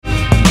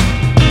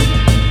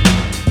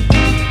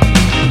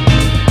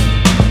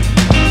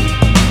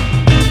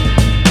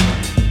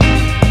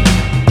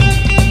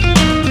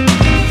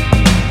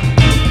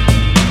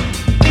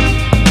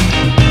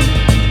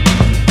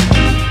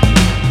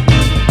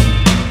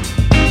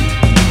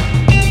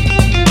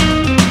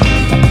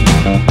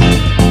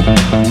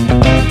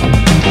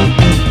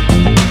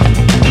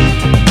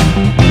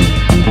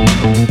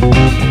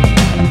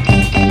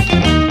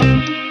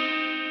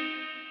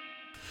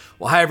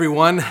Hi,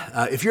 everyone.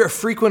 If you're a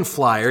frequent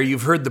flyer,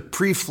 you've heard the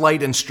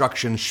pre-flight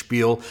instruction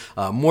spiel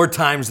more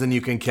times than you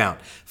can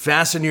count.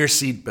 Fasten your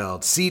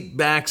seatbelt, seat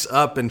backs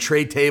up and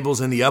tray tables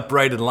in the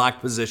upright and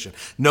locked position.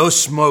 No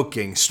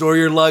smoking. Store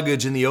your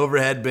luggage in the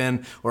overhead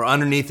bin or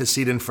underneath the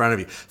seat in front of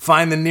you.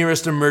 Find the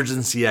nearest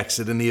emergency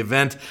exit in the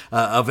event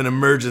of an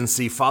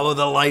emergency. Follow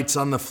the lights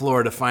on the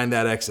floor to find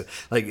that exit.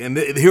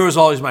 Here was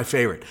always my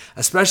favorite,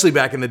 especially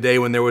back in the day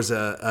when there was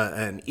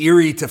an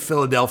Erie to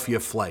Philadelphia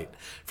flight.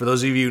 For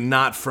those of you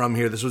not from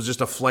here, this was just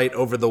a flight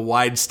over the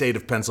wide state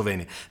of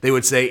Pennsylvania. They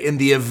would say, in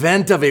the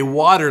event of a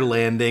water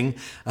landing,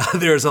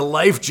 there's a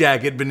life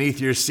jacket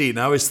beneath your seat. And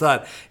I always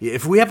thought,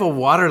 if we have a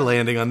water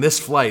landing on this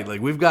flight,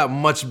 we've got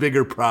much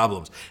bigger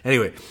problems.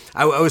 Anyway,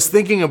 I was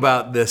thinking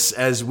about this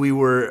as we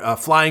were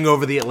flying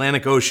over the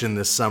Atlantic Ocean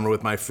this summer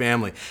with my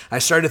family. I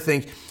started to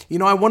think,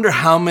 I wonder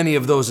how many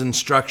of those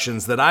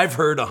instructions that I've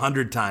heard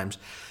 100 times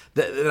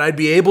that I'd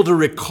be able to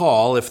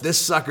recall if this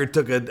sucker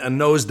took a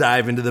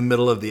nosedive into the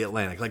middle of the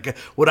Atlantic.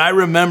 Would I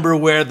remember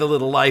where the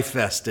little life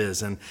vest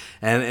is? And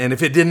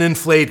if it didn't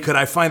inflate, could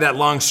I find that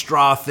long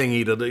straw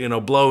thingy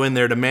to blow in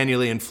there to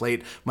manually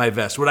inflate my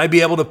vest? Would I be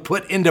able to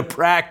put into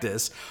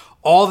practice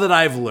all that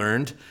I've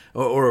learned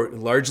or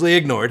largely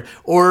ignored?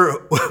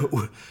 Or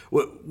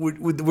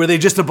were they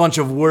just a bunch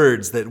of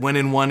words that went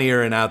in one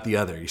ear and out the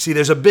other? You see,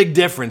 there's a big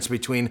difference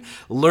between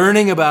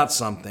learning about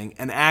something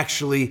and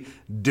actually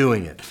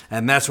doing it.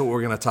 And that's what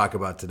we're going to talk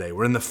about today.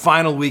 We're in the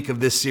final week of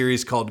this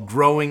series called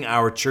Growing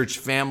Our Church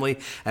Family.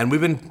 And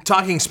we've been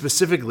talking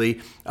specifically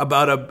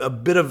about a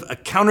bit of a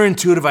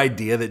counterintuitive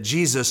idea that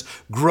Jesus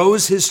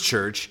grows his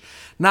church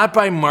not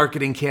by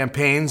marketing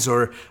campaigns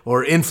or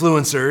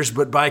influencers,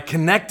 but by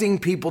connecting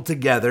people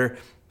together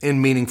in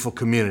meaningful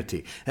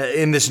community,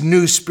 in this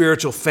new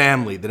spiritual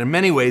family that in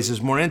many ways is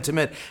more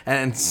intimate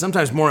and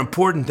sometimes more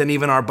important than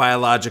even our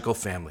biological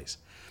families.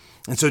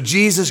 And so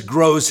Jesus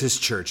grows his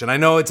church. And I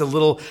know it's a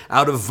little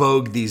out of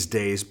vogue these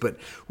days, but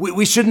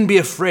we shouldn't be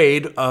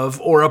afraid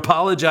of or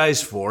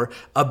apologize for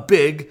a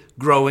big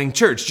growing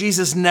church.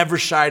 Jesus never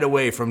shied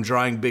away from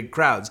drawing big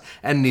crowds,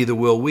 and neither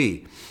will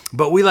we.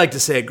 But we like to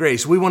say at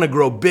Grace, we want to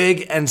grow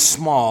big and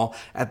small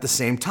at the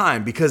same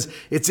time because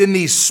it's in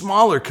these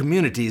smaller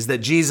communities that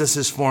Jesus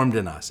is formed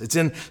in us. It's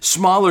in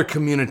smaller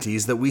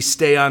communities that we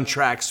stay on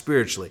track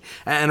spiritually.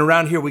 And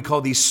around here, we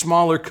call these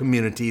smaller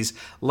communities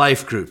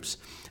life groups.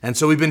 And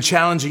so we've been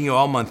challenging you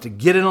all month to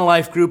get in a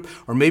life group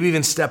or maybe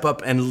even step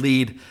up and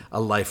lead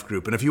a life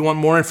group. And if you want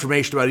more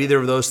information about either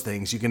of those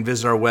things, you can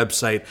visit our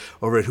website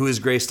over at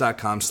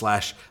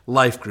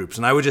whoisgrace.com/lifegroups.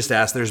 And I would just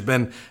ask, there's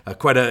been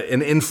quite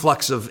an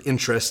influx of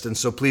interest, and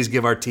so please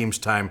give our teams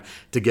time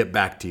to get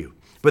back to you.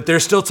 But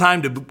there's still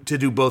time to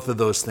do both of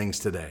those things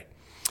today.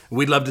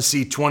 We'd love to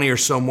see 20 or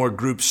so more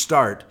groups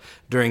start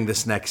during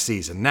this next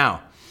season.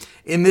 Now,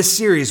 in this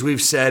series, we've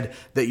said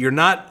that you're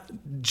not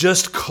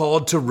just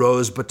called to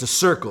rows, but to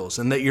circles,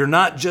 and that you're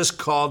not just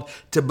called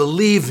to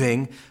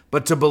believing,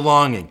 but to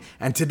belonging.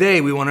 And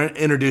today, we want to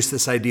introduce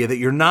this idea that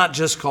you're not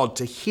just called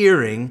to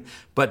hearing,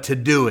 but to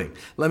doing.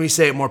 Let me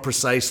say it more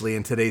precisely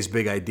in today's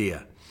big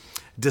idea.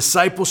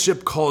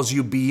 Discipleship calls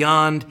you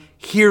beyond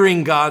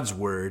hearing God's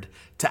word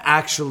to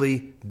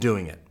actually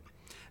doing it.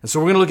 And so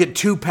we're going to look at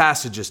two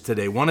passages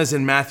today. One is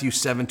in Matthew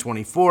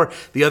 7:24.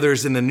 The other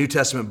is in the New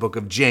Testament book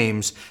of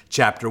James,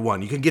 chapter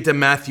 1. You can get to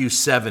Matthew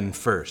 7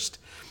 first.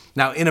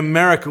 Now, in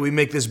America, we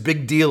make this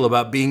big deal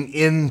about being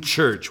in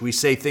church. We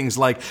say things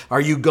like, are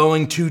you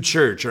going to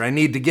church? Or I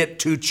need to get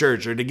to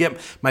church, or to get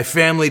my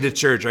family to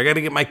church, or I got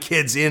to get my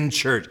kids in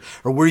church,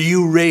 or were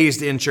you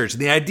raised in church?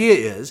 And the idea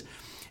is,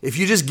 if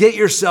you just get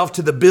yourself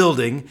to the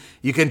building,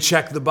 you can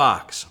check the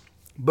box.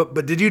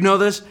 But did you know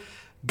this?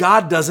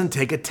 God doesn't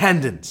take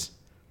attendance.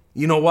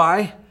 You know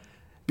why?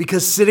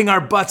 Because sitting our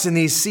butts in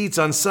these seats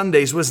on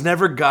Sundays was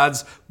never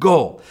God's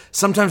goal.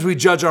 Sometimes we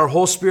judge our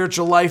whole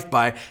spiritual life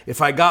by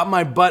if I got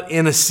my butt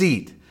in a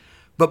seat.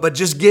 But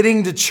just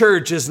getting to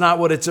church is not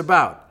what it's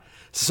about.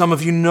 Some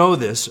of you know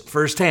this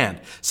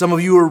firsthand. Some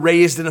of you were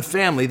raised in a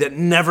family that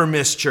never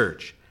missed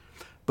church.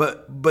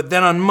 But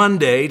then on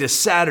Monday to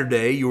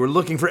Saturday, you were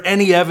looking for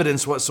any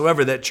evidence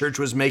whatsoever that church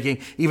was making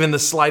even the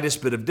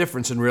slightest bit of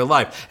difference in real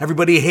life.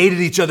 Everybody hated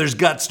each other's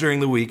guts during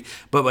the week,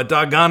 but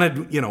doggone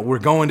it, we're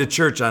going to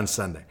church on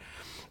Sunday.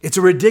 It's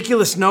a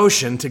ridiculous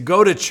notion to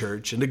go to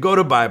church and to go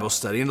to Bible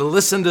study and to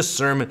listen to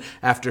sermon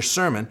after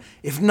sermon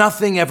if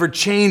nothing ever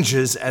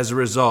changes as a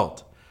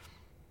result.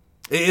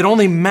 It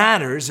only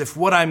matters if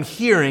what I'm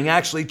hearing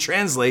actually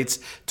translates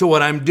to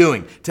what I'm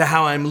doing, to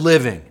how I'm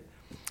living.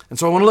 And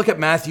so I want to look at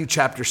Matthew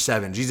chapter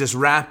 7, Jesus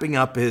wrapping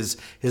up his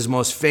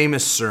most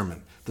famous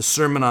sermon, the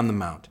Sermon on the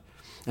Mount.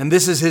 And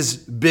this is his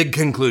big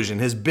conclusion,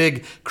 his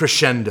big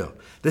crescendo.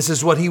 This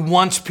is what he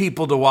wants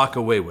people to walk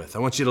away with. I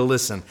want you to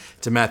listen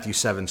to Matthew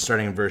 7,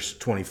 starting in verse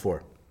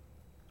 24.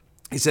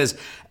 He says,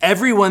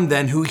 everyone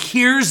then who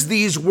hears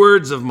these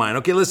words of mine.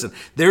 Okay, listen,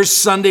 there's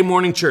Sunday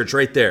morning church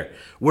right there.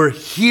 We're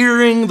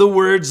hearing the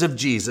words of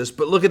Jesus,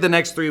 but look at the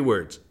next three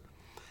words.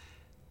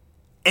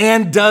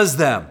 And does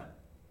them.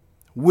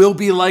 Will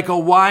be like a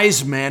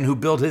wise man who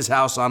built his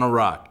house on a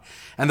rock.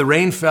 And the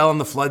rain fell,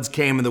 and the floods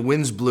came, and the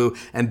winds blew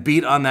and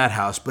beat on that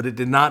house, but it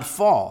did not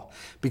fall,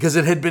 because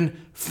it had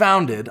been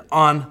founded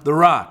on the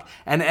rock.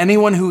 And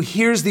anyone who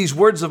hears these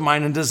words of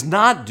mine and does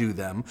not do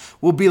them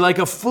will be like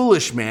a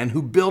foolish man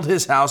who built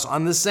his house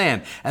on the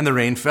sand. And the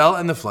rain fell,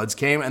 and the floods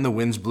came, and the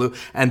winds blew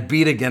and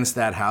beat against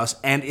that house,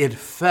 and it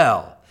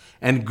fell.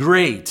 And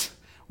great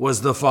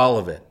was the fall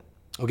of it.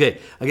 Okay,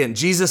 again,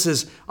 Jesus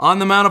is on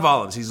the Mount of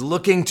Olives. He's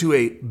looking to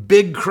a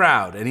big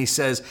crowd, and he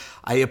says,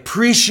 I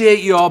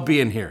appreciate you all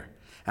being here,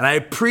 and I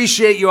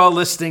appreciate you all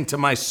listening to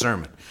my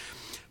sermon.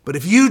 But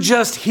if you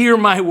just hear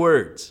my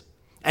words,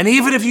 and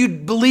even if you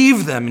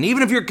believe them, and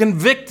even if you're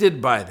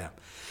convicted by them,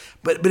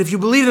 but if you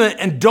believe them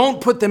and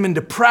don't put them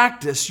into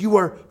practice, you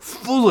are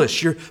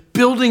foolish. You're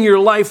building your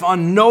life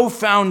on no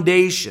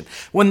foundation.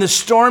 When the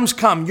storms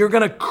come, you're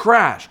going to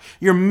crash.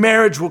 Your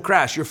marriage will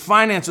crash. Your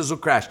finances will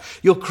crash.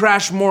 You'll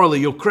crash morally.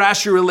 You'll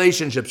crash your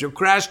relationships. You'll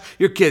crash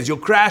your kids. You'll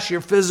crash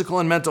your physical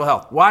and mental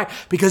health. Why?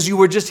 Because you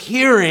were just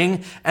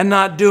hearing and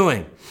not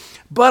doing.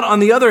 But on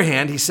the other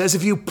hand, he says,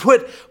 if you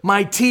put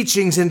my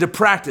teachings into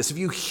practice, if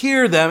you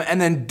hear them and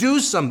then do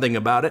something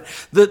about it,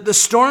 the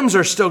storms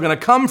are still going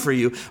to come for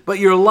you, but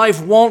your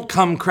life won't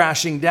come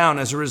crashing down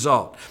as a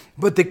result.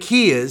 But the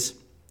key is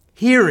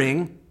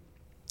hearing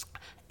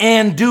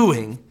and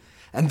doing,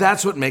 and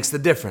that's what makes the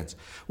difference.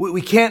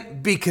 We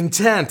can't be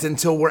content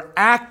until we're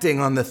acting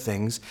on the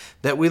things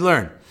that we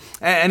learn.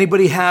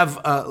 Anybody have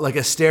like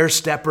a stair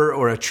stepper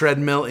or a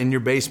treadmill in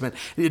your basement?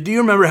 Do you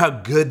remember how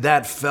good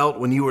that felt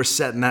when you were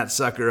setting that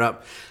sucker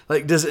up?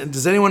 Like,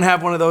 does anyone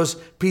have one of those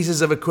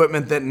pieces of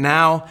equipment that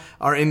now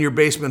are in your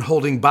basement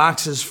holding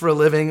boxes for a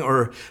living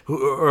or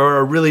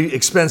are really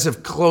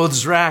expensive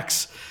clothes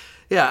racks?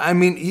 Yeah, I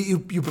mean,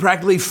 you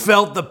practically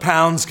felt the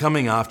pounds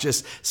coming off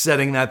just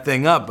setting that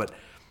thing up, but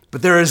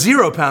there are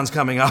 0 pounds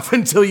coming off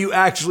until you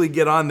actually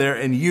get on there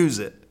and use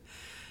it.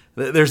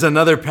 There's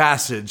another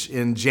passage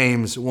in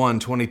James 1,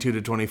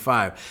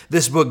 22-25.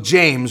 This book,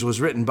 James,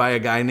 was written by a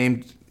guy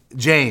named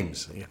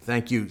James.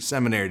 Thank you,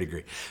 seminary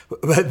degree.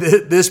 But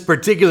this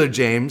particular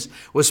James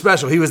was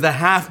special. He was the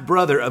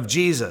half-brother of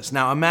Jesus.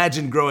 Now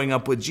imagine growing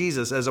up with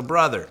Jesus as a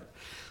brother.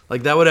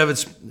 Like, that would have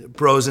its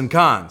pros and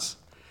cons.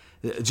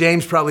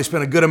 James probably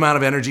spent a good amount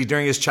of energy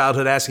during his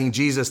childhood asking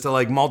Jesus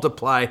to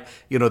multiply,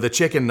 the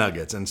chicken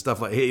nuggets and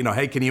stuff like,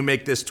 hey, can you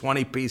make this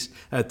 10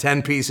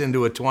 piece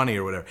into a 20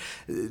 or whatever?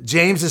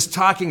 James is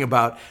talking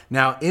about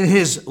now in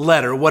his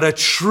letter what a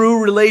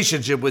true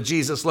relationship with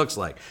Jesus looks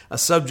like, a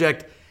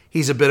subject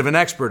he's a bit of an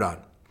expert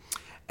on.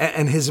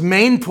 And his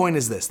main point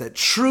is this, that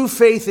true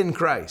faith in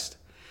Christ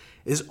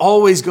is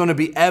always going to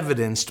be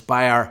evidenced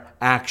by our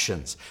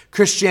actions.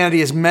 Christianity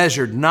is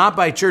measured not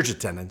by church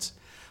attendance,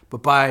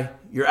 but by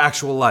your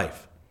actual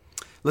life.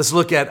 Let's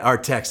look at our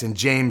text in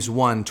James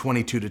 1,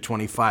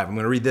 22-25. I'm going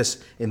to read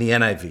this in the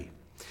NIV.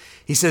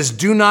 He says,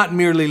 do not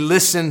merely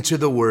listen to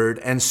the word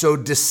and so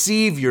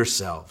deceive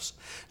yourselves.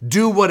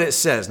 Do what it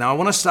says. Now, I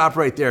want to stop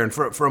right there and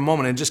for a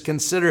moment and just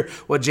consider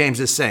what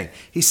James is saying.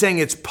 He's saying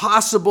it's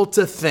possible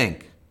to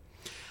think,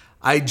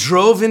 I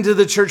drove into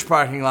the church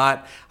parking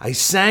lot, I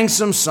sang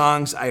some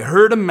songs, I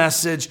heard a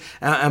message,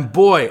 and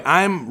boy,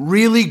 I'm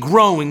really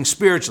growing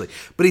spiritually.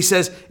 But he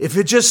says, if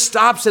it just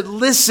stops at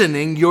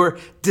listening, you're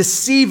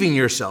deceiving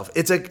yourself.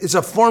 It's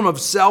a form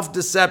of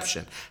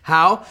self-deception.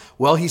 How?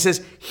 Well, he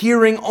says,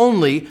 hearing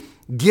only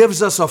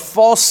gives us a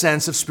false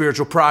sense of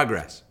spiritual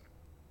progress.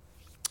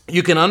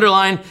 You can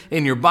underline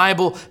in your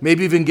Bible,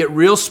 maybe even get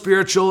real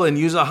spiritual and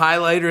use a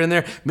highlighter in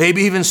there,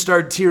 maybe even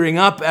start tearing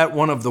up at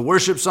one of the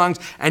worship songs,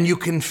 and you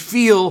can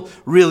feel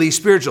really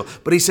spiritual.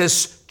 But he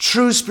says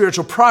true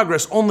spiritual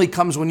progress only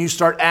comes when you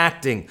start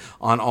acting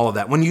on all of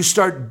that, when you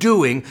start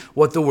doing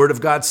what the Word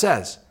of God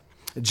says.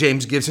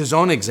 James gives his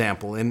own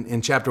example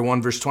in chapter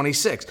 1, verse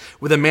 26,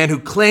 with a man who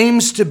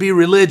claims to be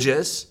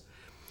religious,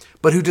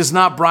 but who does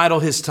not bridle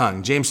his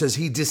tongue. James says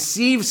he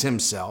deceives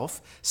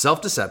himself,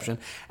 self-deception,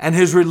 and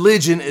his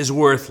religion is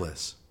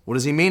worthless. What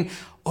does he mean?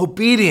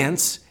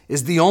 Obedience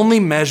is the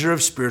only measure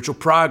of spiritual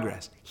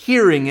progress.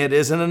 Hearing it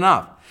isn't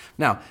enough.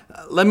 Now,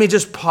 let me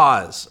just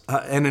pause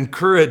and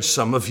encourage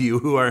some of you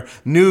who are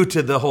new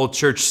to the whole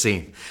church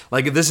scene.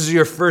 Like, if this is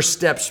your first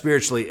step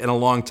spiritually in a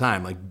long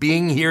time, like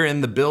being here in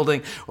the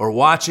building or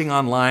watching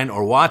online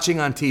or watching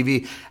on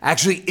TV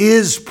actually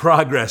is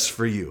progress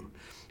for you.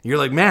 You're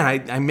like,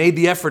 man, I made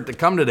the effort to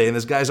come today, and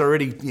this guy's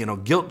already,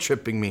 guilt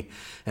tripping me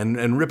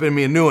and ripping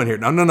me a new one here.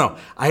 No.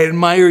 I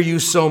admire you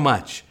so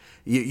much.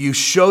 You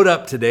showed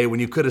up today when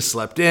you could have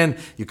slept in,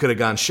 you could have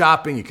gone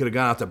shopping, you could have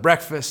gone out to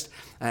breakfast.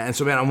 And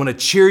so, man, I want to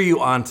cheer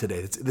you on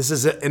today. This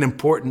is an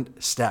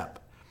important step.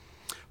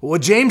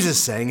 What James is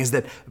saying is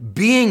that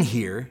being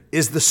here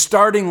is the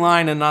starting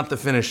line and not the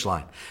finish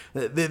line.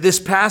 This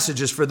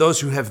passage is for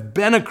those who have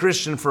been a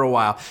Christian for a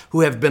while,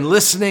 who have been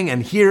listening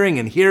and hearing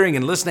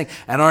and listening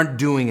and aren't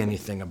doing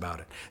anything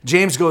about it.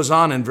 James goes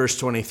on in verse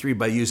 23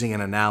 by using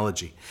an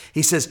analogy.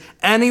 He says,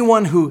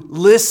 anyone who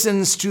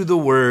listens to the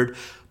word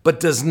but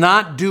does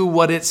not do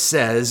what it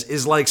says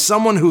is like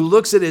someone who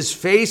looks at his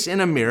face in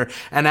a mirror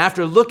and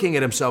after looking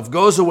at himself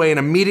goes away and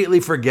immediately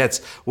forgets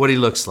what he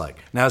looks like.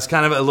 Now, it's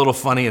kind of a little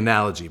funny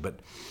analogy,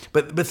 but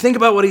think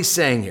about what he's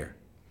saying here.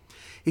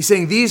 He's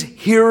saying these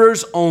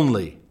hearers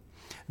only,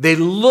 they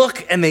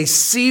look and they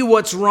see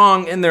what's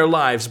wrong in their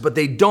lives, but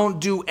they don't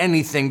do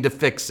anything to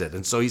fix it.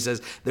 And so he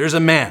says, there's a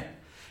man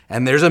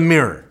and there's a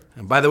mirror.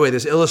 And by the way,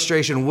 this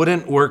illustration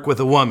wouldn't work with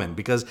a woman,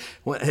 because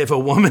if a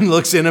woman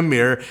looks in a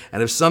mirror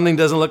and if something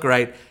doesn't look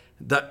right,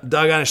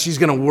 doggone it, she's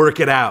going to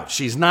work it out.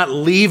 She's not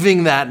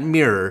leaving that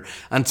mirror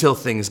until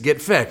things get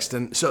fixed.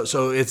 And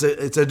so it's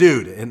a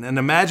dude. And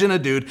imagine a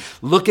dude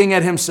looking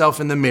at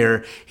himself in the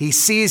mirror. He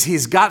sees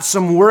he's got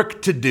some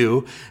work to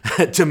do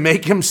to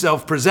make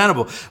himself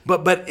presentable.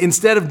 But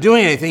instead of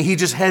doing anything, he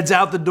just heads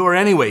out the door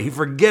anyway. He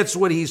forgets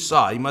what he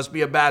saw. He must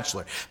be a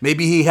bachelor.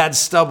 Maybe he had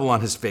stubble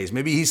on his face.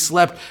 Maybe he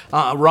slept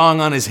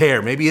wrong on his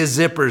hair. Maybe his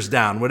zipper's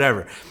down,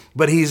 whatever.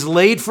 But he's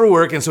late for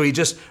work, and so he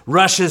just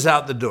rushes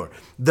out the door.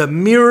 The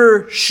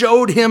mirror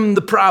showed him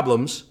the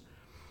problems,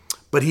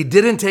 but he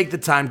didn't take the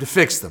time to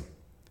fix them.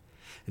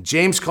 And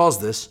James calls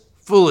this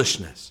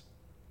foolishness.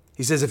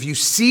 He says if you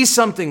see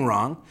something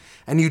wrong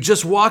and you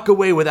just walk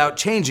away without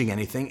changing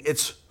anything,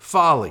 it's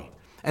folly.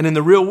 And in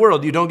the real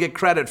world, you don't get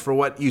credit for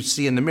what you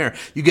see in the mirror.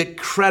 You get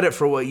credit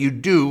for what you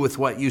do with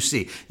what you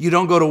see. You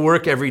don't go to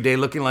work every day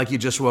looking like you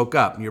just woke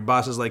up. And your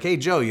boss is like, hey,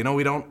 Joe,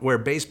 we don't wear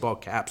baseball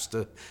caps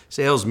to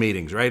sales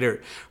meetings, right?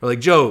 Or like,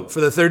 Joe, for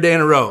the third day in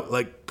a row,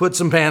 like, put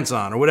some pants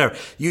on or whatever.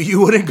 You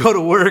wouldn't go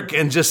to work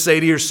and just say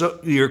to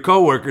your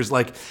coworkers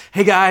like,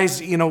 hey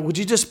guys, would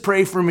you just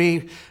pray for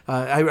me?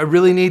 I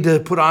really need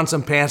to put on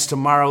some pants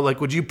tomorrow. Like,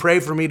 would you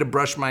pray for me to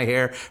brush my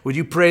hair? Would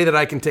you pray that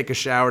I can take a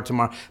shower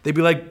tomorrow? They'd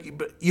be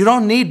like, you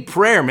don't need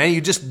prayer, man. You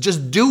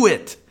just do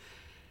it.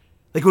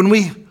 Like when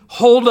we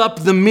hold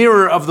up the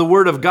mirror of the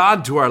Word of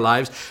God to our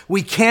lives,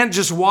 we can't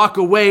just walk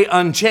away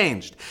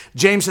unchanged.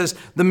 James says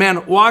the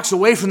man walks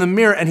away from the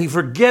mirror and he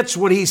forgets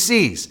what he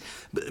sees.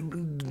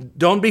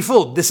 Don't be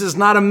fooled. This is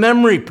not a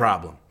memory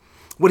problem.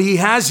 What he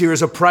has here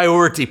is a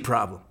priority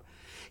problem.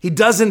 He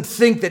doesn't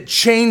think that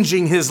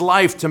changing his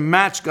life to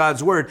match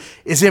God's word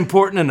is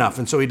important enough,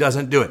 and so he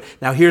doesn't do it.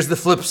 Now, here's the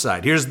flip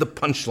side. Here's the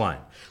punchline.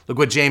 Look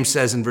what James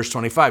says in verse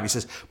 25. He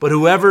says, but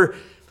whoever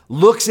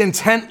looks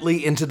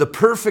intently into the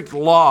perfect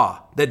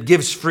law that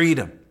gives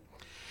freedom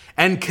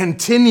and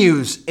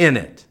continues in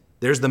it,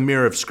 there's the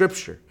mirror of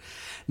Scripture,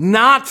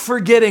 not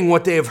forgetting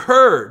what they have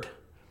heard,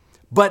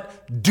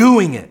 but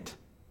doing it,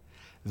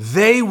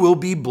 they will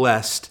be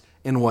blessed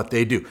in what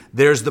they do.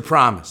 There's the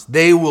promise.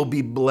 They will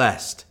be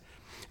blessed.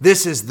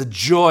 This is the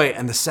joy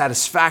and the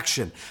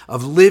satisfaction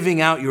of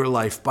living out your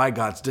life by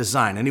God's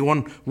design.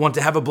 Anyone want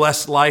to have a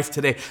blessed life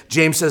today?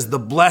 James says the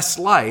blessed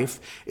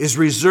life is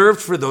reserved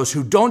for those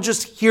who don't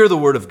just hear the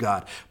word of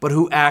God, but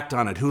who act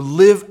on it, who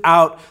live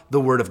out the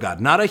word of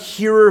God. Not a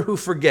hearer who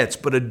forgets,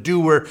 but a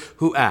doer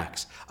who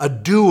acts. A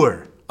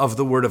doer of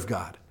the word of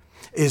God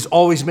is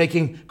always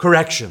making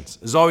corrections,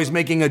 is always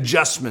making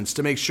adjustments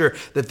to make sure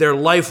that their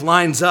life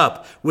lines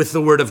up with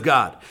the word of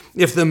God.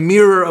 If the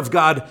mirror of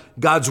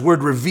God's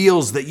word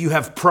reveals that you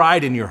have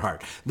pride in your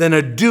heart, then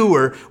a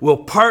doer will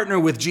partner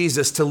with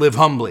Jesus to live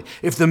humbly.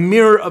 If the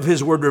mirror of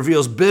his word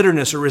reveals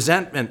bitterness or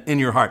resentment in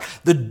your heart,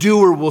 the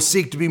doer will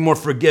seek to be more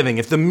forgiving.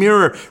 If the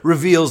mirror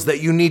reveals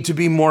that you need to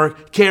be more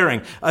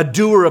caring, a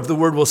doer of the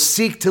word will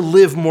seek to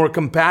live more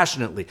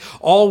compassionately,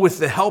 all with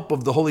the help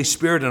of the Holy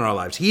Spirit in our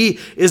lives. He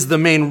is the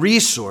main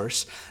resource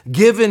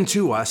given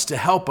to us to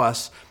help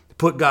us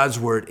put God's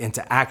word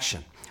into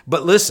action.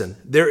 But listen,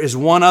 there is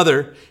one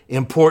other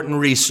important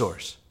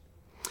resource.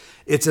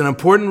 It's an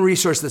important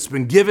resource that's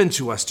been given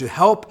to us to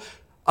help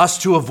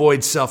us to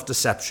avoid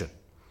self-deception,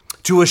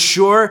 to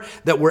assure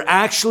that we're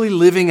actually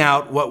living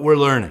out what we're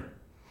learning,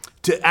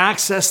 to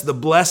access the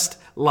blessed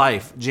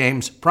life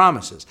James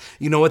promises.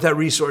 You know what that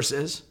resource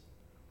is?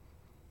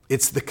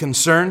 It's the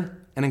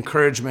concern and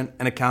encouragement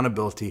and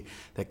accountability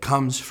that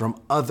comes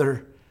from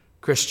other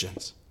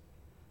Christians.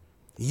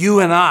 You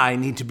and I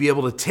need to be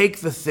able to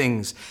take the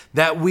things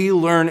that we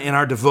learn in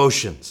our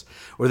devotions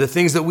or the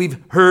things that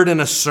we've heard in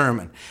a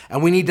sermon,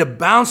 and we need to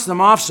bounce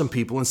them off some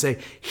people and say,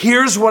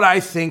 here's what I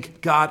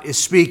think God is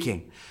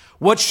speaking.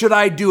 What should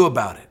I do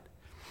about it?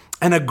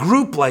 And a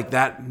group like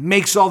that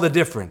makes all the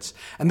difference.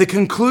 And the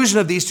conclusion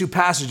of these two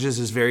passages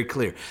is very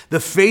clear.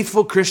 The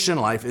faithful Christian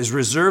life is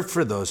reserved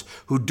for those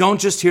who don't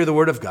just hear the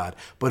word of God,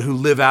 but who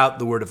live out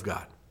the word of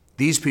God.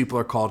 These people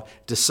are called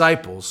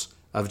disciples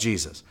of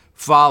Jesus,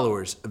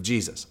 followers of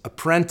Jesus,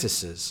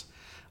 apprentices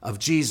of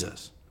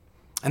Jesus.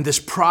 And this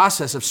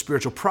process of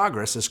spiritual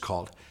progress is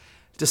called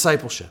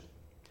discipleship.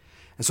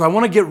 And so I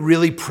want to get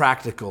really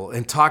practical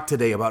and talk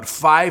today about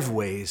 5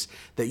 ways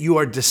that you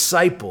are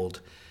discipled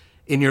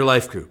in your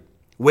life group.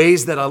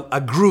 Ways that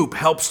a group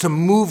helps to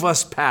move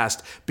us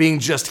past being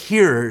just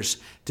hearers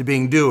to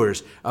being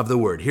doers of the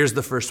word. Here's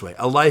the first way.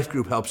 A life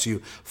group helps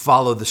you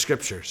follow the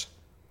scriptures.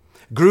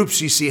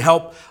 Groups, you see,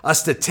 help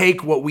us to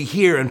take what we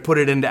hear and put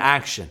it into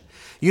action.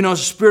 You know,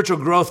 spiritual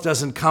growth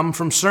doesn't come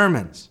from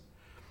sermons.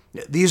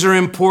 These are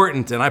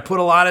important, and I put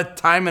a lot of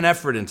time and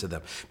effort into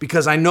them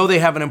because I know they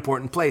have an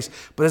important place.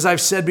 But as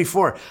I've said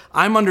before,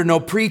 I'm under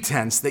no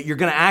pretense that you're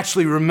going to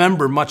actually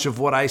remember much of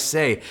what I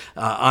say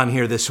on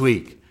here this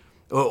week.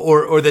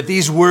 Or that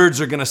these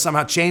words are going to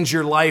somehow change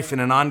your life in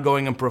an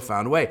ongoing and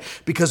profound way.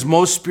 Because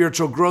most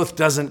spiritual growth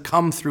doesn't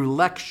come through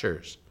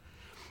lectures.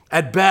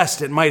 At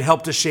best, it might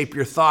help to shape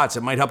your thoughts.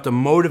 It might help to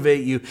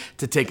motivate you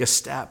to take a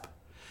step.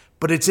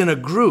 But it's in a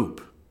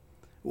group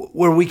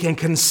where we can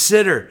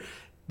consider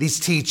these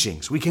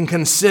teachings. We can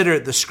consider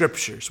the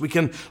scriptures. We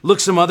can look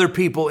some other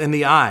people in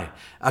the eye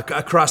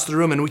across the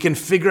room, and we can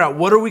figure out,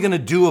 what are we going to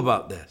do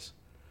about this?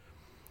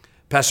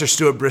 Pastor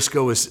Stuart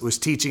Briscoe was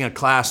teaching a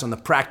class on the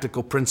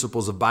practical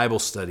principles of Bible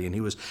study, and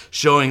he was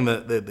showing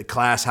the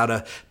class how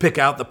to pick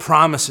out the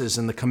promises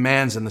and the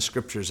commands in the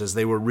scriptures as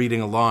they were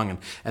reading along,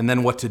 and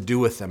then what to do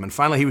with them. And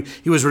finally,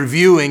 he was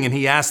reviewing, and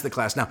he asked the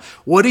class, now,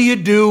 what do you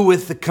do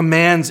with the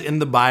commands in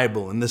the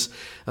Bible? And this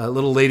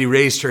little lady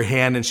raised her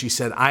hand, and she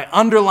said, I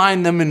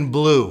underline them in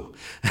blue.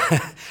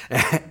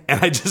 And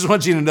I just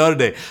want you to know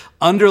today,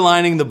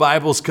 underlining the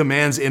Bible's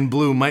commands in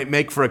blue might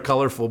make for a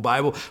colorful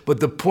Bible, but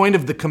the point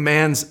of the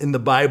commands in the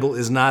Bible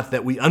is not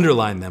that we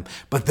underline them,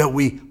 but that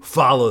we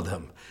follow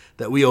them,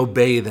 that we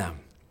obey them.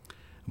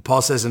 And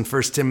Paul says in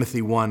 1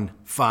 Timothy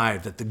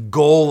 1:5 that the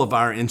goal of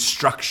our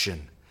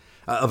instruction,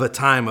 of a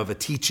time, of a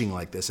teaching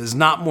like this, is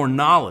not more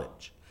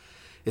knowledge.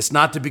 It's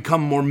not to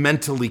become more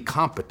mentally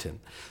competent.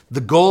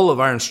 The goal of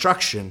our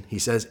instruction, he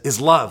says, is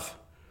love.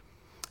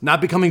 Not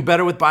becoming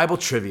better with Bible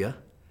trivia,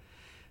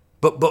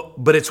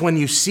 but it's when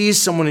you see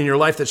someone in your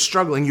life that's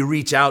struggling, you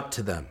reach out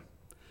to them.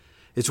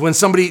 It's when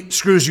somebody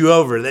screws you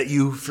over that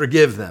you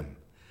forgive them.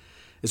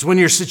 It's when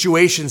your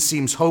situation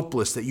seems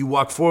hopeless that you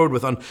walk forward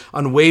with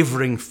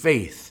unwavering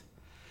faith.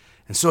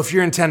 And so if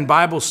you're in 10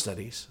 Bible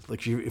studies,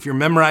 like if you're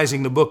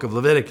memorizing the book of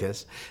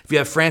Leviticus, if you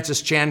have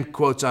Francis Chan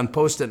quotes on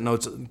Post-it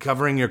notes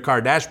covering your car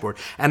dashboard,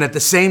 and at the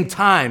same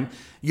time,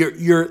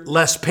 you're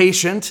less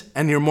patient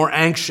and you're more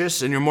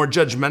anxious and you're more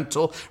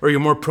judgmental or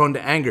you're more prone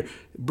to anger,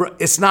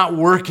 it's not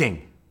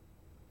working.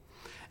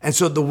 And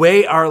so the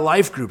way our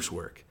life groups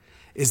work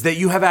is that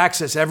you have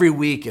access every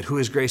week at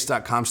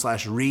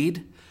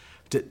whoisgrace.com/read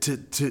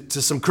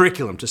to some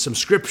curriculum, to some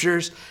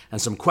scriptures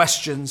and some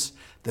questions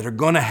that are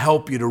going to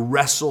help you to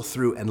wrestle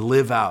through and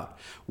live out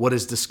what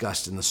is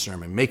discussed in the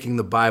sermon, making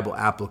the Bible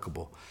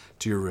applicable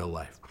to your real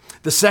life.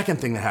 The second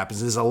thing that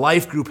happens is a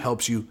life group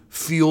helps you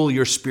fuel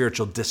your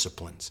spiritual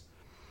disciplines.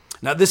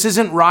 Now, this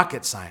isn't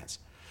rocket science,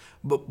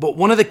 but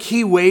one of the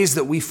key ways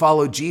that we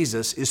follow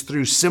Jesus is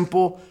through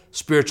simple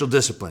spiritual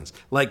disciplines,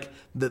 like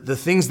the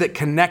things that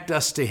connect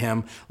us to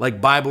him,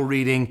 like Bible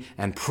reading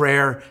and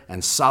prayer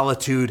and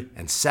solitude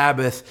and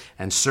Sabbath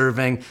and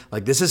serving.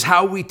 Like, this is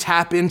how we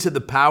tap into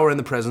the power and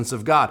the presence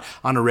of God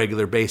on a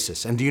regular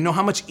basis. And do you know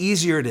how much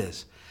easier it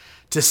is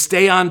to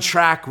stay on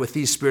track with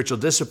these spiritual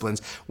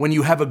disciplines when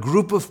you have a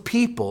group of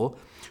people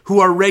who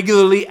are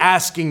regularly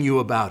asking you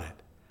about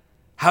it?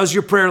 How's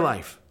your prayer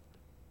life?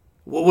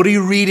 What are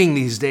you reading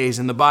these days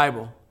in the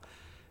Bible?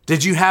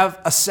 Did you have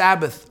a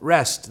Sabbath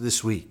rest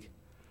this week?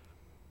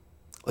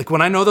 Like,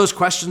 when I know those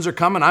questions are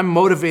coming, I'm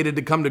motivated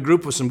to come to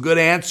group with some good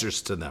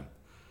answers to them.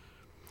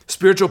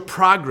 Spiritual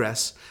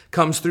progress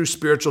comes through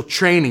spiritual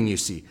training, you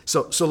see.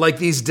 So like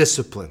these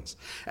disciplines.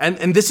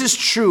 And this is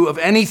true of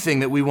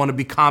anything that we want to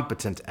be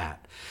competent at.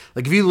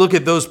 Like, if you look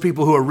at those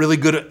people who are really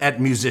good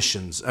at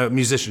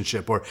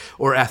musicianship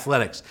or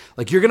athletics,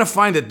 like, you're going to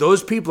find that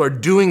those people are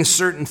doing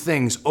certain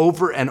things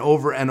over and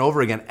over and over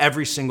again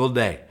every single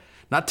day.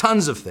 Not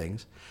tons of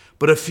things,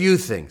 but a few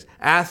things.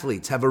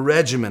 Athletes have a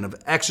regimen of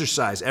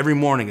exercise every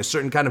morning, a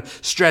certain kind of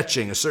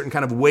stretching, a certain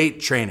kind of weight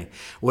training,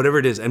 whatever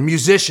it is. And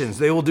musicians,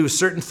 they will do a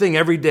certain thing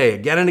every day,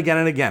 again and again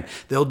and again.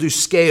 They'll do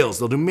scales,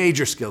 they'll do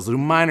major scales, they'll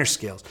do minor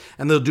scales,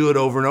 and they'll do it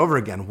over and over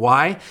again.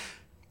 Why?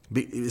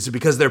 Is it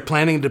because they're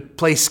planning to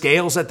play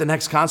scales at the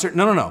next concert?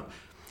 No.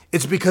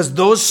 It's because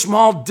those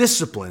small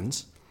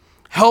disciplines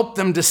help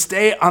them to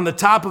stay on the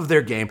top of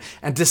their game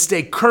and to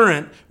stay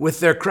current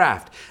with their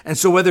craft. And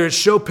so whether it's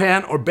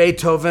Chopin or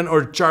Beethoven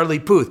or Charlie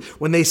Puth,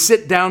 when they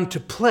sit down to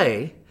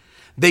play,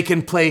 they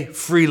can play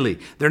freely.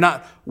 They're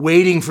not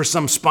waiting for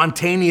some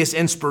spontaneous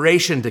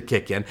inspiration to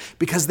kick in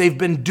because they've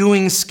been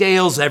doing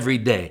scales every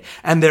day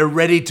and they're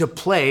ready to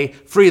play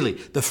freely.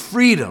 The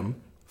freedom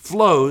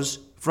flows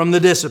from the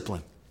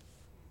discipline.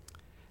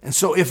 And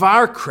so if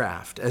our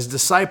craft as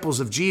disciples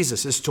of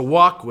Jesus is to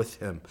walk with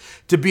him,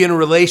 to be in a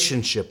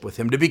relationship with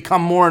him, to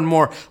become more and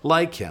more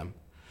like him,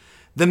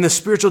 then the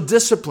spiritual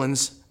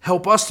disciplines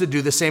help us to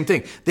do the same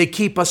thing. They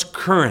keep us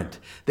current.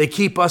 They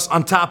keep us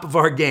on top of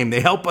our game.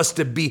 They help us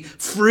to be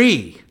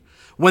free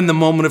when the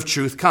moment of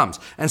truth comes.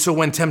 And so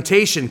when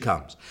temptation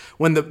comes,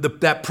 when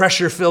that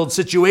pressure-filled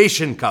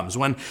situation comes,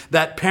 when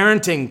that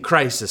parenting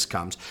crisis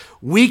comes,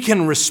 we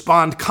can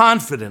respond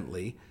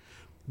confidently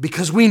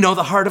because we know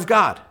the heart of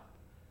God.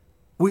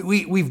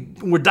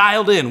 We're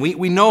dialed in.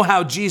 We know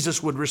how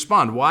Jesus would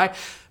respond. Why?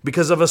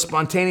 Because of a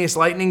spontaneous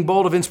lightning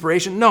bolt of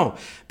inspiration? No,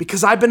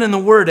 because I've been in the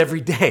Word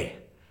every day.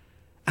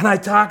 And I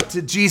talk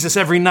to Jesus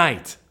every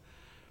night.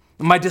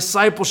 My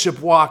discipleship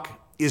walk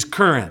is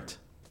current.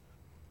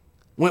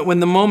 When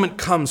the moment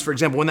comes, for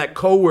example, when that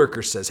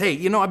coworker says,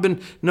 hey, I've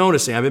been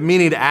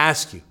meaning to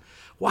ask you,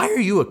 why are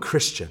you a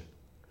Christian?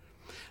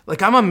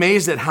 Like, I'm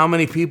amazed at how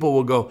many people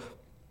will go,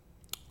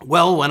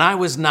 well, when I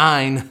was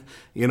 9,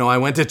 I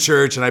went to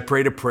church and I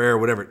prayed a prayer or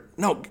whatever.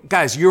 No,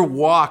 guys, your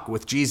walk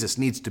with Jesus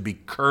needs to be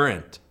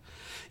current.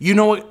 You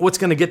know what's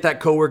going to get that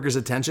coworker's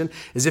attention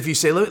is if you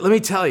say, let me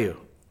tell you,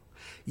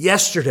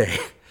 yesterday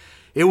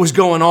it was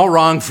going all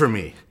wrong for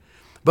me.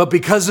 But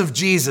because of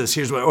Jesus,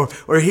 here's what,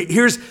 or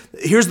here's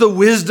the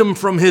wisdom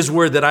from his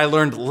word that I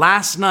learned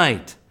last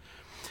night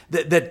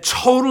that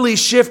totally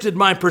shifted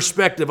my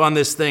perspective on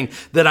this thing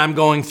that I'm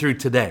going through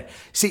today.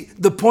 See,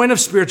 the point of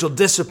spiritual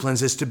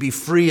disciplines is to be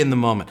free in the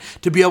moment,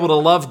 to be able to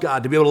love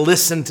God, to be able to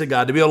listen to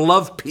God, to be able to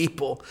love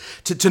people,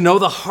 to know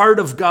the heart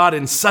of God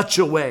in such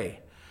a way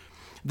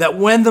that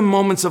when the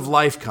moments of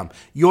life come,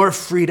 you're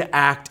free to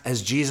act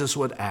as Jesus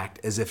would act,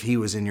 as if he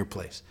was in your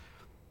place.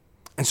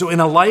 And so in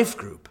a life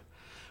group,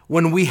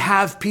 when we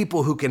have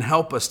people who can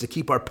help us to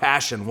keep our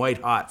passion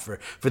white hot for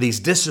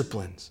these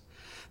disciplines,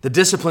 the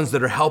disciplines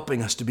that are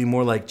helping us to be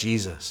more like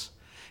Jesus,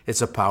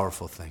 it's a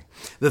powerful thing.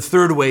 The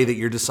third way that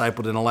you're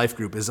discipled in a life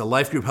group is a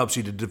life group helps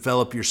you to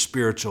develop your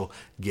spiritual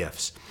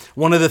gifts.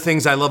 One of the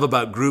things I love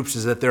about groups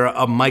is that they're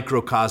a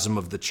microcosm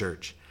of the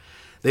church.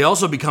 They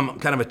also become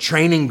kind of a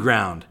training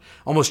ground,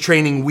 almost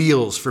training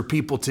wheels for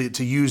people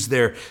to use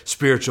their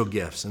spiritual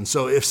gifts. And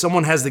so if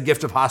someone has the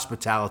gift of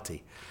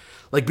hospitality,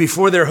 like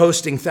before they're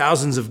hosting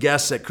thousands of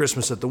guests at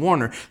Christmas at the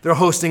Warner, they're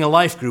hosting a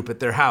life group at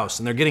their house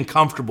and they're getting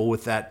comfortable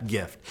with that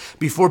gift.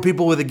 Before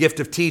people with a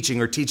gift of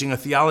teaching or teaching a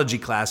theology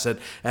class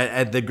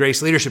at the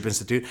Grace Leadership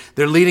Institute,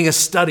 they're leading a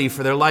study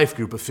for their life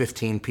group of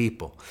 15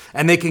 people.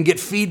 And they can get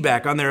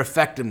feedback on their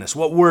effectiveness,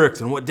 what worked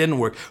and what didn't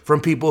work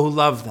from people who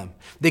love them.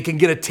 They can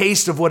get a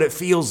taste of what it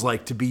feels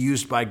like to be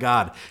used by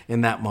God in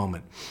that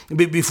moment.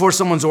 Before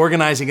someone's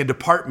organizing a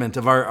department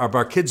of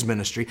our kids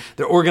ministry,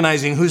 they're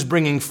organizing who's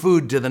bringing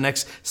food to the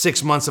next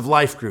 6 months of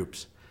life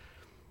groups.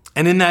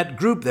 And in that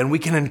group, then, we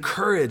can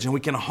encourage and we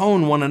can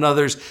hone one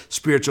another's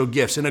spiritual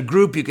gifts. In a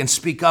group, you can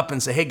speak up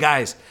and say, hey,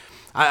 guys,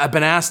 I've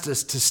been asked to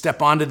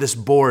step onto this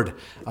board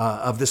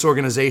of this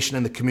organization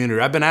in the community.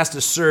 I've been asked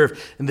to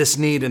serve in this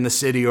need in the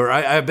city, or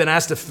I've been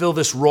asked to fill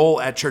this role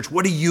at church.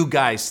 What do you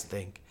guys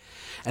think?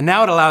 And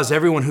now it allows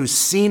everyone who's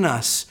seen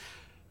us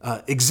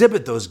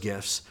exhibit those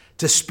gifts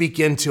to speak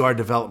into our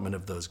development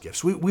of those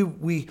gifts.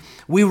 We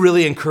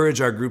really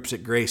encourage our groups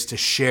at Grace to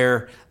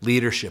share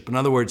leadership. In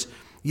other words,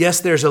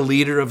 yes, there's a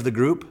leader of the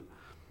group,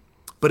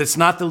 but it's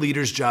not the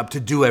leader's job to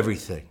do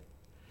everything.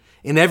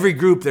 In every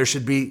group, there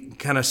should be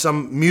kind of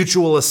some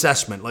mutual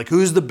assessment, like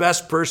who's the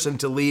best person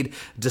to lead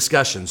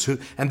discussions,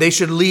 and they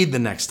should lead the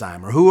next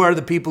time, or who are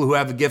the people who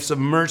have the gifts of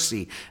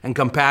mercy and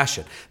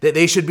compassion.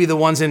 They should be the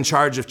ones in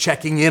charge of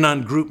checking in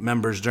on group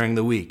members during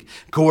the week,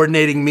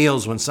 coordinating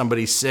meals when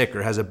somebody's sick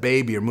or has a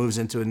baby or moves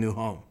into a new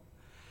home.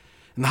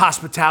 And the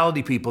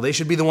hospitality people, they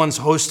should be the ones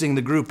hosting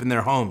the group in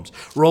their homes,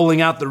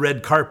 rolling out the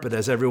red carpet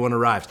as everyone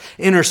arrives.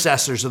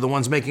 Intercessors are the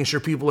ones making sure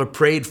people are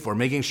prayed for,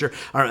 making sure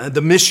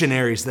the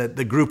missionaries that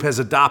the group has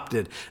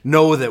adopted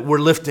know that we're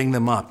lifting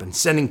them up and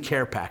sending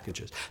care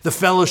packages. The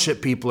fellowship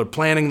people are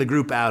planning the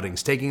group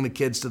outings, taking the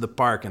kids to the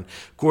park and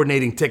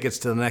coordinating tickets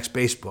to the next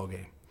baseball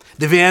game.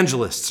 The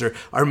evangelists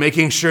are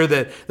making sure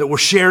that we're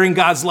sharing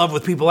God's love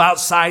with people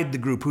outside the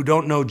group who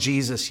don't know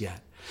Jesus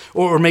yet.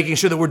 Or making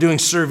sure that we're doing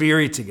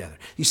Serveri together.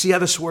 You see how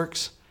this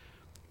works?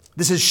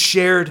 This is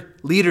shared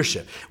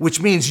leadership, which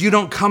means you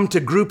don't come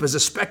to group as a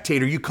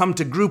spectator. You come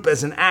to group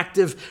as an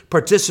active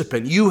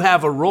participant. You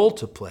have a role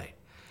to play.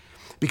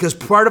 Because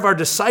part of our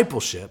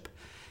discipleship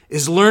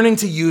is learning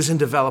to use and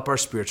develop our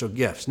spiritual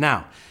gifts.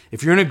 Now,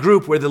 if you're in a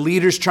group where the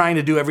leader's trying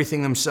to do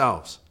everything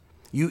themselves,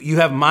 you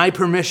have my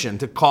permission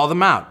to call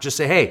them out. Just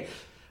say, hey,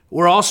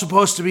 we're all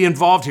supposed to be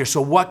involved here,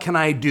 so what can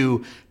I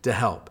do to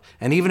help?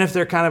 And even if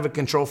they're kind of a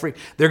control freak,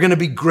 they're going to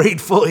be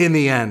grateful in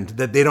the end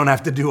that they don't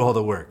have to do all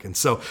the work. And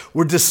so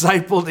we're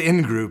discipled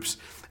in groups,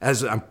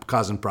 as I'm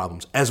causing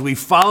problems. As we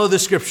follow the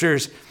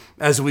scriptures,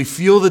 as we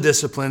fuel the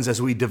disciplines,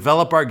 as we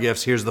develop our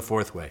gifts, here's the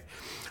fourth way.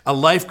 A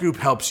life group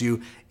helps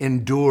you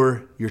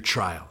endure your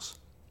trials.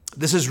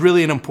 This is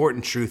really an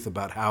important truth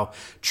about how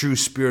true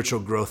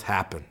spiritual growth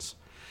happens.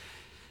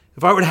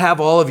 If I were to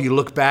have all of you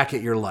look back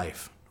at your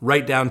life,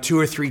 write down 2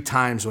 or 3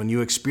 times when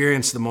you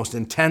experienced the most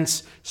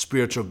intense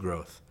spiritual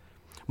growth,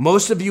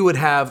 most of you would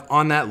have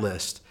on that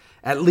list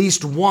at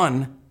least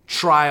one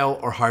trial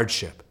or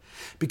hardship,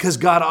 because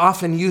God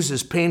often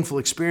uses painful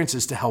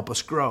experiences to help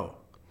us grow.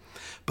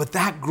 But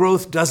that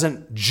growth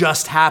doesn't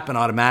just happen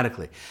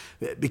automatically,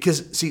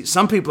 because, see,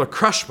 some people are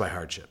crushed by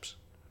hardships.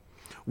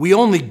 We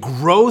only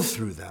grow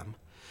through them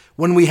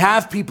when we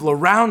have people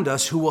around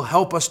us who will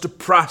help us to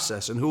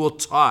process and who will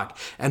talk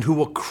and who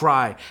will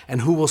cry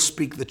and who will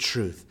speak the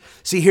truth.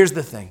 See, here's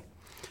the thing.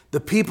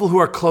 The people who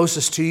are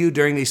closest to you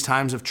during these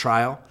times of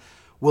trial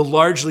will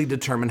largely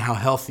determine how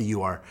healthy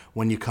you are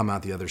when you come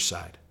out the other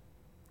side.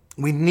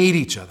 We need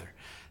each other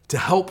to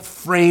help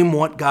frame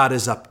what God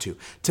is up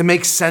to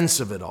make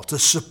sense of it all, to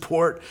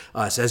support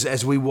us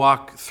as we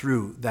walk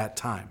through that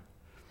time.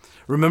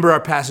 Remember our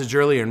passage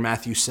earlier in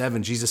Matthew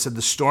 7, Jesus said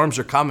the storms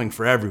are coming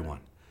for everyone.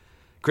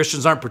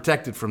 Christians aren't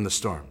protected from the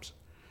storms.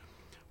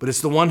 But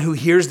it's the one who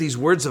hears these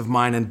words of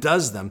mine and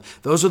does them.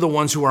 Those are the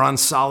ones who are on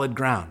solid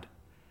ground.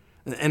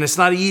 And it's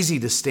not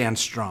easy to stand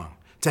strong,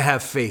 to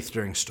have faith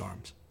during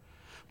storms.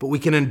 But we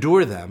can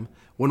endure them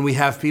when we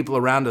have people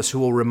around us who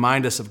will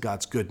remind us of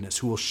God's goodness,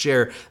 who will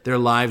share their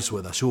lives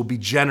with us, who will be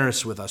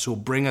generous with us, who will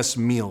bring us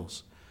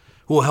meals,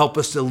 who will help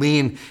us to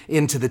lean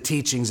into the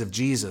teachings of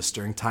Jesus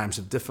during times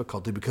of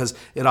difficulty, because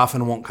it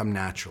often won't come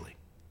naturally.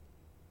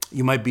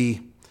 You might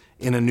be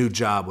in a new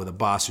job with a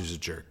boss who's a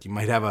jerk. You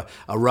might have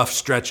a rough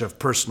stretch of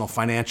personal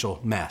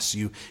financial mess.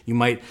 You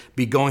might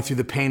be going through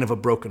the pain of a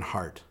broken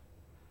heart.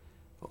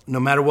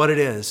 No matter what it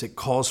is, it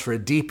calls for a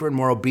deeper and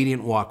more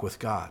obedient walk with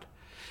God.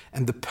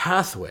 And the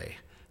pathway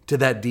to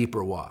that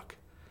deeper walk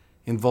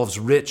involves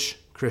rich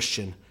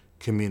Christian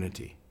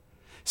community.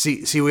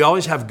 See, we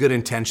always have good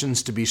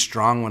intentions to be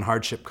strong when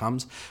hardship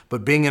comes,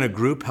 but being in a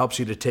group helps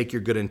you to take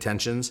your good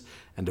intentions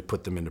and to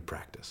put them into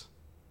practice.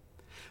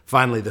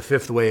 Finally, the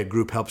fifth way a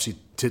group helps you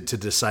to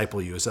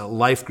disciple you is a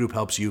life group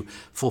helps you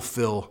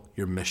fulfill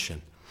your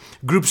mission.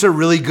 Groups are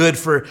really good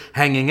for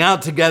hanging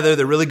out together.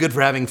 They're really good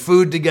for having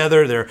food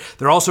together.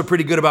 They're also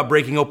pretty good about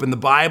breaking open the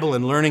Bible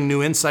and learning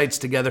new insights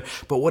together.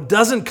 But what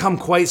doesn't come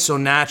quite so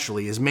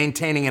naturally is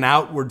maintaining an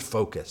outward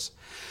focus,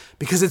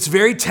 because it's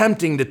very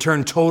tempting to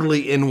turn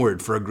totally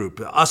inward for a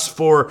group, us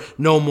four,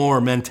 no more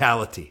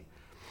mentality.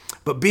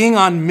 But being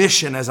on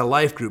mission as a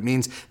life group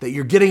means that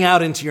you're getting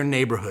out into your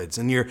neighborhoods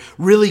and you're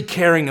really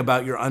caring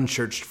about your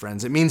unchurched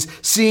friends. It means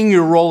seeing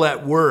your role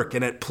at work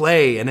and at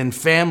play and in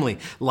family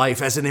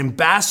life as an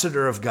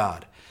ambassador of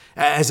God,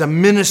 as a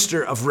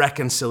minister of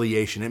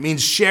reconciliation. It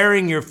means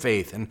sharing your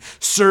faith and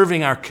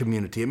serving our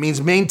community. It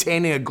means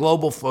maintaining a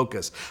global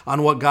focus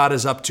on what God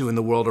is up to in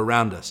the world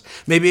around us.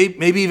 Maybe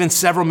even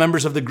several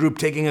members of the group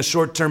taking a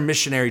short-term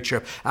missionary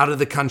trip out of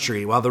the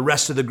country while the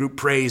rest of the group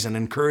prays and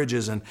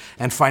encourages and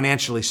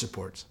financially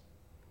supports.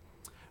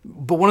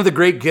 But one of the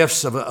great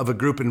gifts of a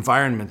group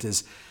environment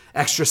is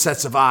extra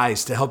sets of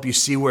eyes to help you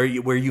see where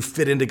you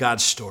fit into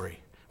God's story.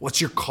 What's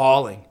your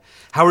calling?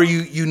 How are you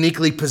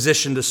uniquely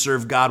positioned to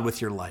serve God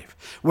with your life?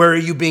 Where are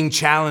you being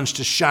challenged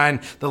to shine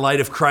the light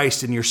of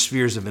Christ in your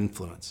spheres of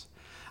influence?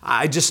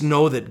 I just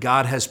know that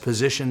God has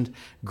positioned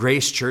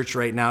Grace Church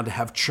right now to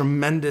have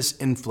tremendous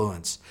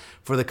influence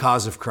for the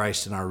cause of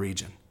Christ in our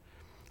region.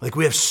 Like,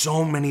 we have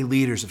so many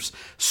leaders of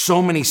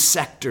so many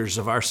sectors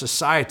of our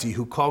society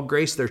who call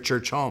Grace their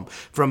church home,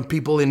 from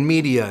people in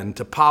media and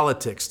to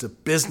politics, to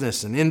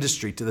business and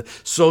industry, to the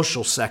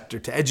social sector,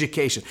 to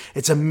education.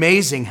 It's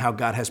amazing how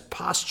God has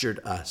postured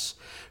us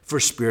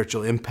for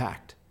spiritual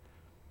impact.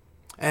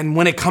 And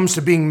when it comes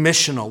to being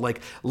missional, like,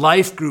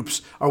 life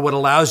groups are what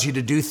allows you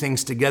to do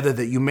things together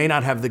that you may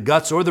not have the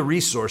guts or the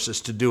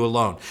resources to do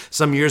alone.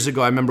 Some years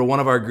ago, I remember one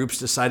of our groups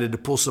decided to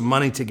pull some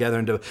money together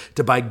and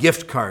to buy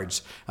gift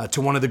cards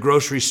to one of the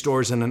grocery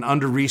stores in an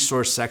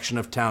under-resourced section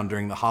of town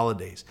during the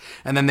holidays.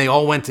 And then they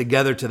all went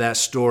together to that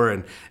store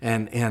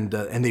and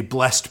they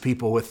blessed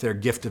people with their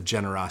gift of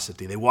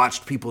generosity. They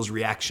watched people's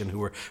reaction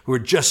who were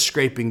just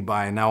scraping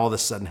by and now all of a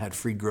sudden had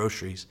free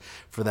groceries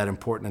for that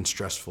important and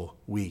stressful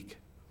week.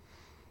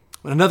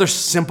 But another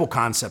simple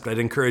concept I'd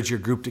encourage your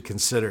group to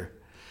consider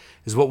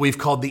is what we've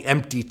called the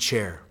empty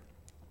chair.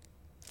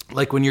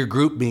 Like, when your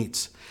group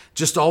meets,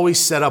 just always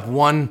set up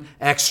one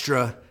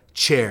extra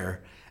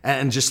chair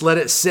and just let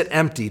it sit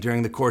empty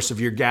during the course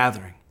of your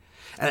gathering.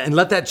 And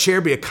let that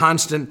chair be a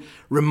constant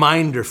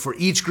reminder for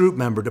each group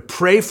member to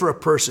pray for a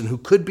person who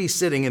could be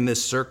sitting in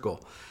this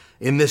circle,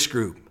 in this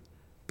group,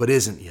 but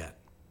isn't yet.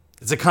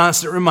 It's a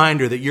constant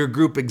reminder that your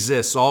group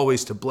exists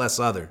always to bless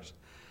others,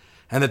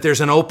 and that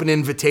there's an open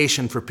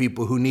invitation for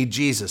people who need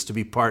Jesus to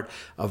be part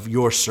of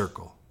your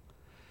circle.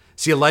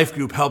 See, a life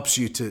group helps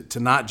you to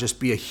not just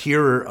be a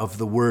hearer of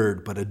the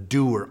word, but a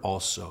doer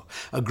also.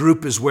 A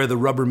group is where the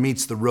rubber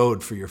meets the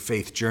road for your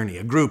faith journey.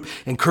 A group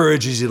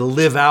encourages you to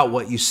live out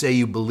what you say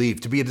you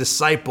believe, to be a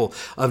disciple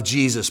of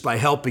Jesus by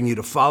helping you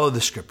to follow the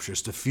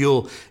scriptures, to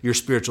fuel your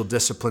spiritual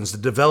disciplines, to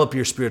develop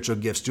your spiritual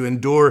gifts, to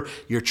endure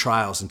your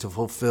trials, and to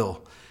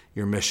fulfill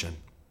your mission.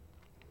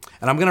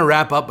 And I'm going to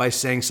wrap up by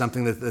saying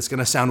something that's going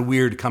to sound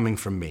weird coming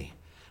from me,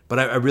 but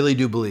I really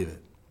do believe it.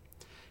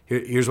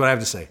 Here's what I have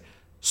to say.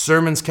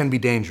 Sermons can be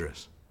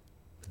dangerous,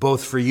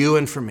 both for you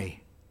and for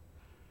me.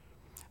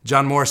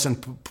 John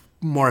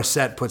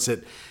Morissette puts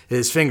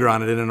his finger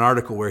on it in an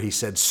article where he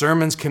said,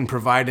 sermons can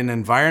provide an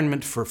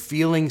environment for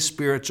feeling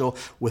spiritual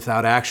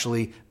without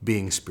actually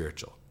being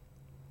spiritual.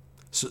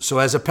 So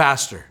as a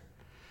pastor,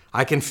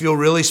 I can feel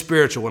really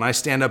spiritual when I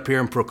stand up here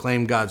and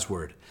proclaim God's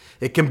word.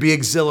 It can be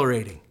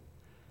exhilarating.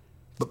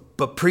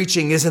 But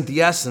preaching isn't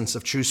the essence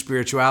of true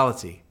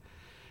spirituality.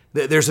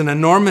 There's an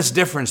enormous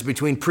difference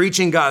between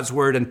preaching God's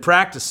word and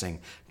practicing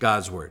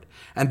God's word.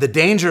 And the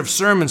danger of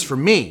sermons for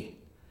me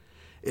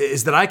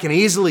is that I can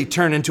easily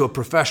turn into a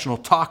professional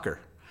talker.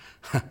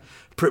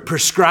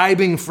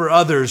 prescribing for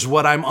others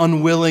what I'm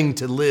unwilling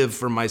to live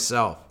for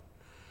myself.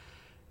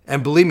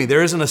 And believe me,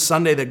 there isn't a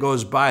Sunday that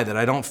goes by that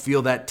I don't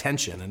feel that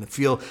tension and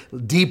feel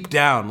deep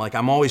down like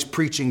I'm always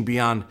preaching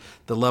beyond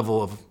the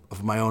level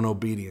of my own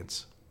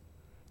obedience.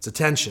 It's a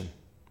tension.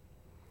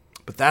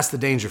 But that's the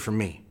danger for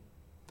me.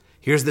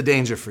 Here's the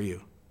danger for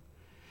you.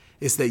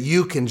 It's that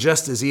you can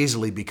just as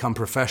easily become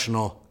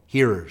professional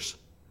hearers.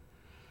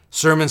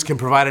 Sermons can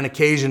provide an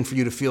occasion for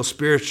you to feel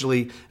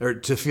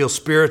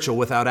spiritual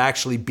without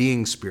actually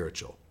being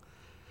spiritual.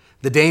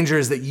 The danger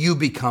is that you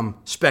become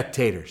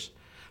spectators,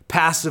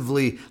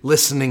 passively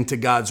listening to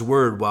God's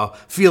word while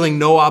feeling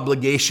no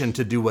obligation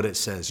to do what it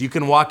says. You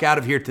can walk out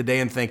of here today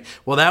and think,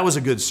 well, that was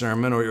a good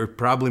sermon, or you're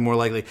probably more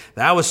likely,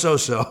 that was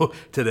so-so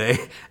today,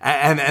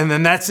 and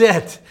then that's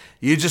it.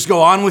 You just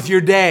go on with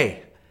your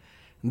day.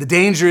 And the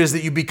danger is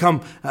that you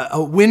become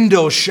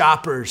window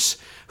shoppers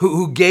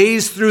who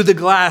gaze through the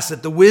glass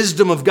at the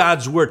wisdom of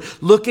God's word,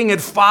 looking at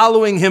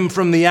following him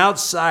from the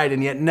outside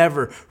and yet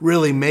never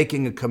really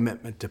making a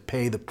commitment to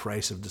pay the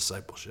price of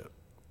discipleship.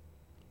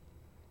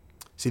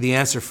 See, the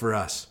answer for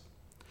us,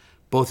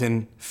 both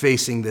in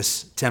facing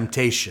this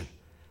temptation,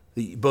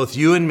 both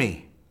you and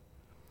me,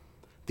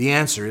 the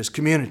answer is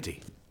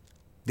community.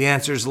 The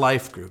answer is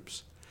life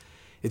groups.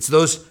 It's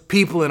those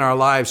people in our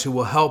lives who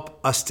will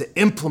help us to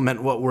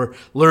implement what we're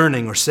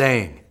learning or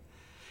saying.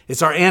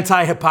 It's our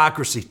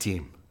anti-hypocrisy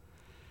team.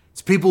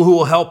 It's people who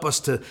will help us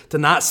to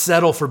not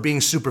settle for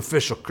being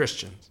superficial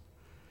Christians.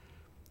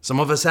 Some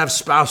of us have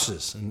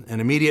spouses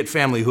and immediate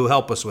family who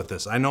help us with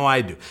this. I know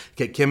I do.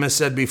 Kim has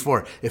said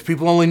before, if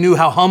people only knew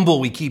how humble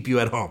we keep you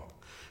at home.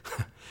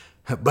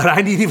 But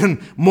I need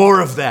even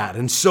more of that,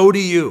 and so do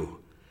you,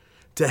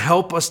 to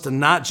help us to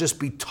not just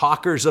be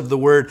talkers of the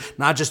word,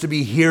 not just to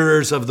be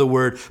hearers of the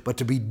word, but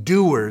to be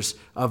doers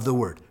of the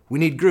word. We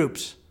need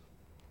groups.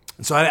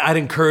 And so I'd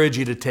encourage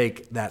you to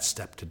take that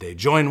step today.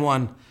 Join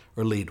one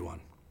or lead one.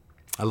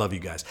 I love you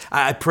guys.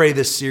 I pray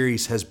this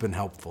series has been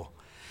helpful.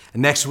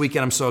 And next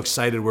weekend, I'm so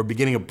excited. We're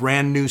beginning a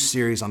brand new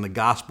series on the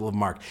Gospel of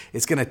Mark.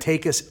 It's going to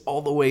take us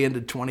all the way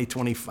into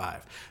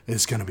 2025.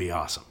 It's going to be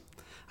awesome.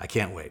 I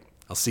can't wait.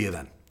 I'll see you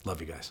then. Love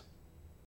you guys.